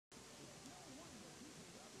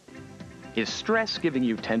Is stress giving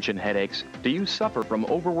you tension headaches? Do you suffer from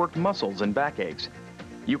overworked muscles and backaches?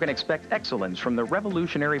 You can expect excellence from the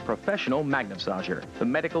revolutionary professional Magnassager. The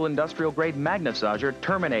medical industrial grade Magnassager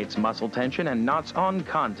terminates muscle tension and knots on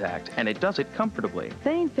contact, and it does it comfortably.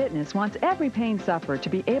 Thane Fitness wants every pain sufferer to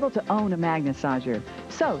be able to own a Magnassager.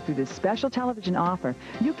 So, through this special television offer,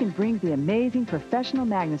 you can bring the amazing professional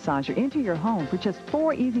Magnassager into your home for just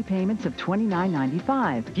 4 easy payments of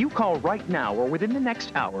 $29.95. If you call right now or within the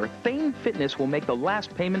next hour, Thane Fitness will make the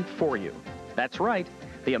last payment for you. That's right.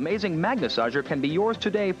 The amazing Magnassager can be yours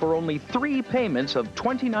today for only 3 payments of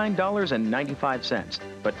 $29.95.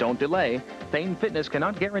 But don't delay. Thane Fitness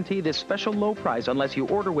cannot guarantee this special low price unless you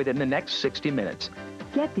order within the next 60 minutes.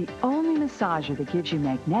 Get the only massager that gives you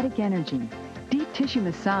magnetic energy, deep tissue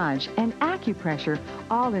massage, and acupressure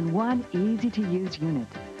all in one easy-to-use unit.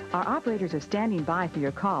 Our operators are standing by for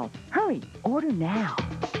your call. Hurry, order now.